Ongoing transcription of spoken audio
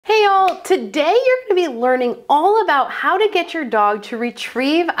Hey y'all, today you're going to be learning all about how to get your dog to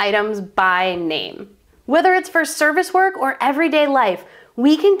retrieve items by name. Whether it's for service work or everyday life,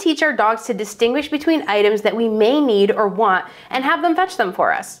 we can teach our dogs to distinguish between items that we may need or want and have them fetch them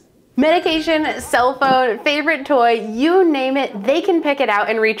for us. Medication, cell phone, favorite toy, you name it, they can pick it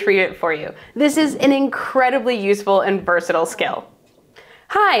out and retrieve it for you. This is an incredibly useful and versatile skill.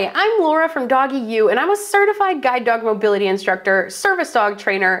 Hi, I'm Laura from Doggy U, and I'm a certified guide dog mobility instructor, service dog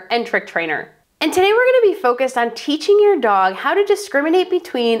trainer, and trick trainer. And today we're going to be focused on teaching your dog how to discriminate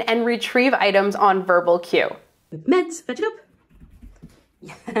between and retrieve items on verbal cue. With meds, fetch it up.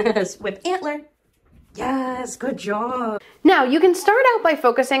 Yes, with antler. Yes, good job. Now, you can start out by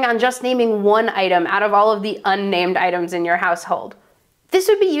focusing on just naming one item out of all of the unnamed items in your household. This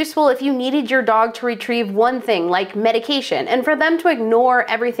would be useful if you needed your dog to retrieve one thing like medication and for them to ignore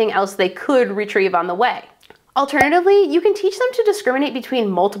everything else they could retrieve on the way. Alternatively, you can teach them to discriminate between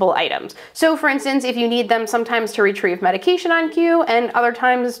multiple items. So for instance, if you need them sometimes to retrieve medication on cue and other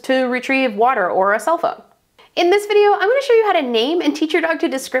times to retrieve water or a cell phone. In this video, I'm going to show you how to name and teach your dog to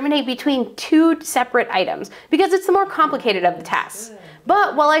discriminate between two separate items because it's the more complicated of the tasks.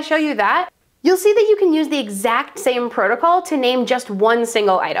 But while I show you that, you'll see that you can use the exact same protocol to name just one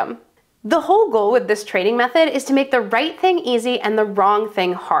single item. The whole goal with this training method is to make the right thing easy and the wrong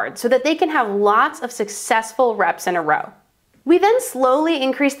thing hard so that they can have lots of successful reps in a row. We then slowly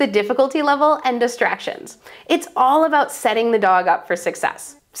increase the difficulty level and distractions. It's all about setting the dog up for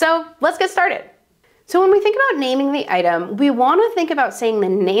success. So let's get started. So when we think about naming the item, we want to think about saying the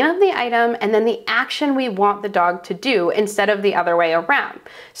name of the item and then the action we want the dog to do instead of the other way around.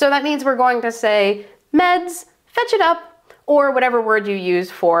 So that means we're going to say meds, fetch it up, or whatever word you use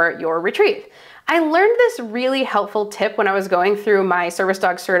for your retrieve. I learned this really helpful tip when I was going through my service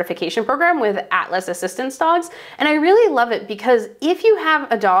dog certification program with Atlas assistance dogs, and I really love it because if you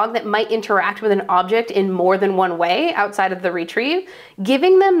have a dog that might interact with an object in more than one way outside of the retrieve,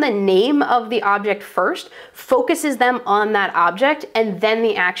 giving them the name of the object first focuses them on that object and then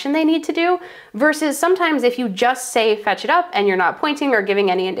the action they need to do, versus sometimes if you just say fetch it up and you're not pointing or giving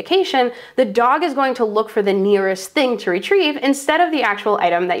any indication, the dog is going to look for the nearest thing to retrieve instead of the actual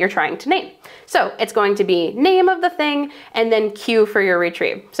item that you're trying to name. So it's going to be name of the thing and then cue for your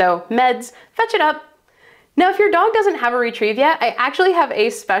retrieve. So meds, fetch it up. Now if your dog doesn't have a retrieve yet, I actually have a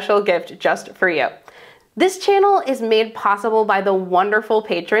special gift just for you. This channel is made possible by the wonderful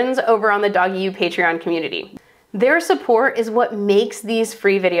patrons over on the Doggy U Patreon community. Their support is what makes these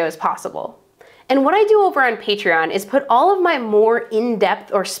free videos possible. And what I do over on Patreon is put all of my more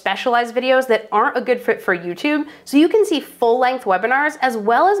in-depth or specialized videos that aren't a good fit for YouTube so you can see full-length webinars as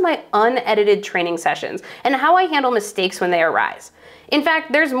well as my unedited training sessions and how I handle mistakes when they arise. In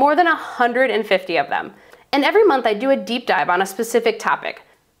fact, there's more than 150 of them. And every month I do a deep dive on a specific topic.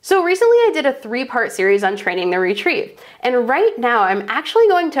 So recently I did a 3-part series on training the retrieve. And right now I'm actually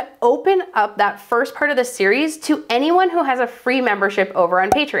going to open up that first part of the series to anyone who has a free membership over on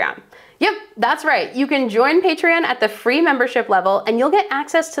Patreon. Yep, that's right. You can join Patreon at the free membership level and you'll get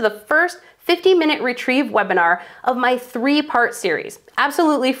access to the first 50-minute retrieve webinar of my 3-part series,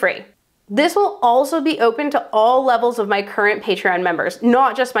 absolutely free. This will also be open to all levels of my current Patreon members,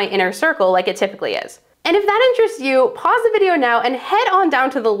 not just my inner circle like it typically is. And if that interests you, pause the video now and head on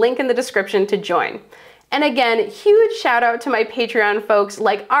down to the link in the description to join. And again, huge shout out to my Patreon folks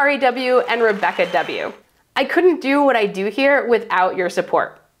like Ari W and Rebecca W. I couldn't do what I do here without your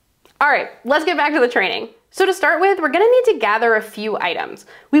support. All right, let's get back to the training. So to start with, we're gonna need to gather a few items.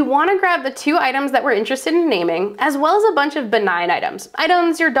 We wanna grab the 2 items that we're interested in naming, as well as a bunch of benign items,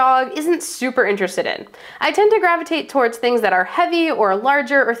 items your dog isn't super interested in. I tend to gravitate towards things that are heavy or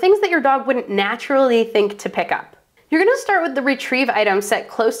larger or things that your dog wouldn't naturally think to pick up. You're gonna start with the retrieve item set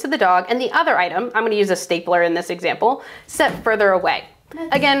close to the dog and the other item, I'm gonna use a stapler in this example, set further away.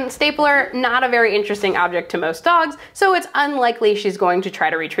 Again, stapler, not a very interesting object to most dogs, so it's unlikely she's going to try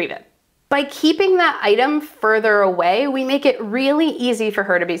to retrieve it. By keeping that item further away, we make it really easy for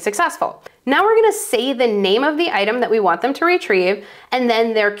her to be successful. Now we're gonna say the name of the item that we want them to retrieve and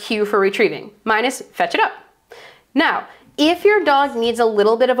then their cue for retrieving. Mine is fetch it up. Now, if your dog needs a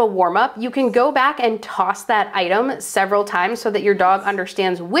little bit of a warm-up, you can go back and toss that item several times so that your dog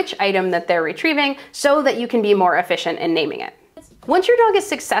understands which item that they're retrieving so that you can be more efficient in naming it. Once your dog is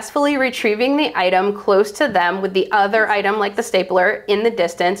successfully retrieving the item close to them with the other item like the stapler in the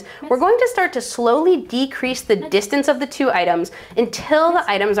distance, we're going to start to slowly decrease the distance of the 2 items until the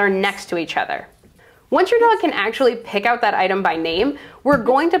items are next to each other. Once your dog can actually pick out that item by name, we're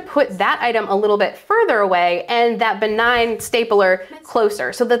going to put that item a little bit further away and that benign stapler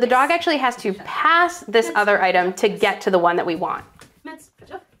closer so that the dog actually has to pass this other item to get to the one that we want.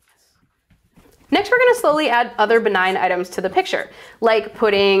 slowly add other benign items to the picture, like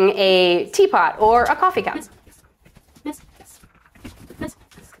putting a teapot or a coffee cup.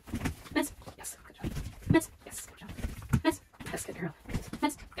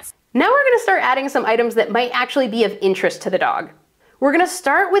 Now we're going to start adding some items that might actually be of interest to the dog. We're going to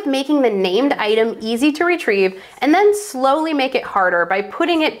start with making the named item easy to retrieve and then slowly make it harder by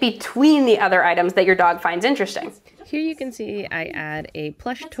putting it between the other items that your dog finds interesting. Here you can see I add a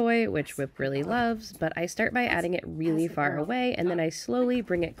plush toy, which Whip really loves, but I start by adding it really far away and then I slowly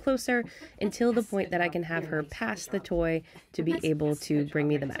bring it closer until the point that I can have her pass the toy to be able to bring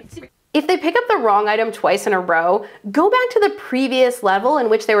me the meds. If they pick up the wrong item twice in a row, go back to the previous level in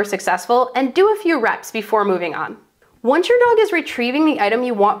which they were successful and do a few reps before moving on. Once your dog is retrieving the item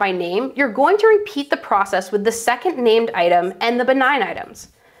you want by name, you're going to repeat the process with the second named item and the benign items.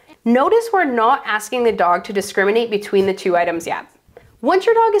 Notice we're not asking the dog to discriminate between the two items yet. Once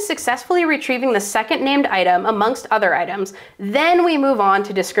your dog is successfully retrieving the second named item amongst other items, then we move on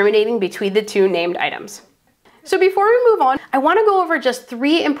to discriminating between the two named items. So before we move on, I want to go over just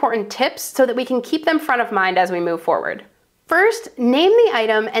 3 important tips so that we can keep them front of mind as we move forward. First, name the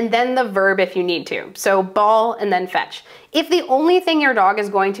item and then the verb if you need to. So ball and then fetch. If the only thing your dog is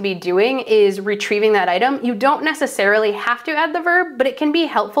going to be doing is retrieving that item, you don't necessarily have to add the verb, but it can be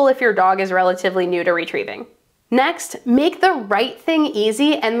helpful if your dog is relatively new to retrieving. Next, make the right thing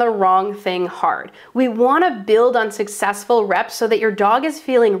easy and the wrong thing hard. We want to build on successful reps so that your dog is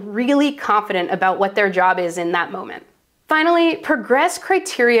feeling really confident about what their job is in that moment. Finally, progress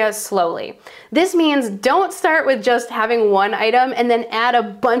criteria slowly. This means don't start with just having one item and then add a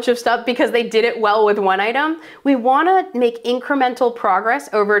bunch of stuff because they did it well with one item. We want to make incremental progress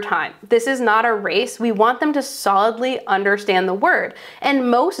over time. This is not a race. We want them to solidly understand the word.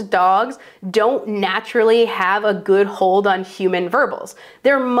 And most dogs don't naturally have a good hold on human verbals.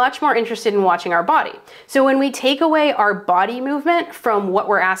 They're much more interested in watching our body. So when we take away our body movement from what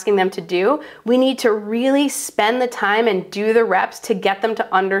we're asking them to do, we need to really spend the time and do the reps to get them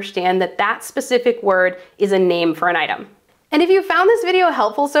to understand that that specific word is a name for an item. And if you found this video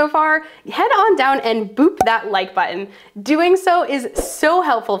helpful so far, head on down and boop that like button. Doing so is so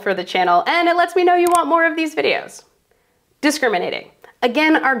helpful for the channel and it lets me know you want more of these videos. Discriminating.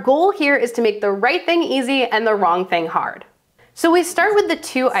 Again, our goal here is to make the right thing easy and the wrong thing hard. So we start with the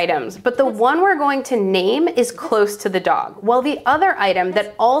 2 items, but the one we're going to name is close to the dog, while the other item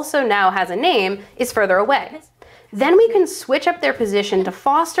that also now has a name is further away. Then we can switch up their position to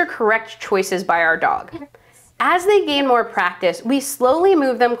foster correct choices by our dog. As they gain more practice, we slowly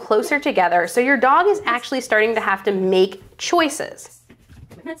move them closer together so your dog is actually starting to have to make choices.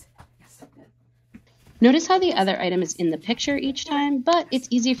 Notice how the other item is in the picture each time, but it's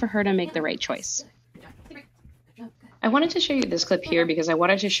easy for her to make the right choice. I wanted to show you this clip here because I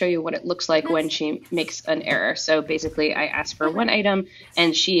wanted to show you what it looks like when she makes an error. So basically I ask for one item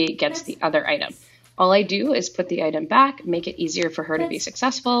and she gets the other item. All I do is put the item back, make it easier for her to be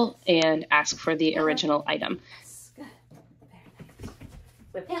successful, and ask for the original item.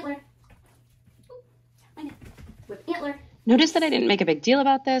 Whip antler. Whip antler. Notice that I didn't make a big deal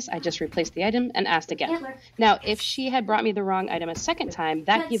about this. I just replaced the item and asked again. Now, if she had brought me the wrong item a second time,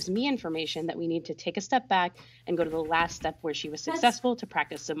 that gives me information that we need to take a step back and go to the last step where she was successful to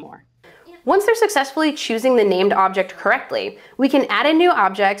practice some more. Once they're successfully choosing the named object correctly, we can add in new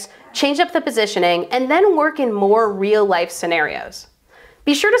objects, change up the positioning, and then work in more real-life scenarios.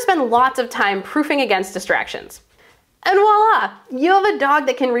 Be sure to spend lots of time proofing against distractions. And voila! You have a dog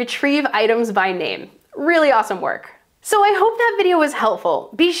that can retrieve items by name. Really awesome work. So I hope that video was helpful.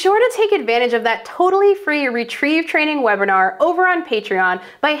 Be sure to take advantage of that totally free retrieve training webinar over on Patreon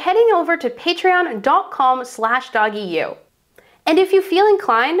by heading over to patreon.com/doggyu. And if you feel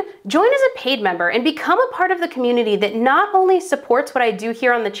inclined, join as a paid member and become a part of the community that not only supports what I do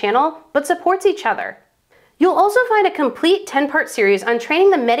here on the channel, but supports each other. You'll also find a complete 10-part series on training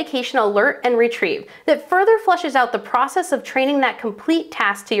the medication alert and retrieve that further fleshes out the process of training that complete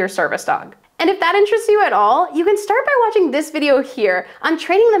task to your service dog. And if that interests you at all, you can start by watching this video here on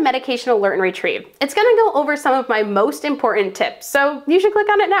training the medication alert and retrieve. It's going to go over some of my most important tips, so you should click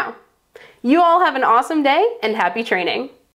on it now. You all have an awesome day and happy training.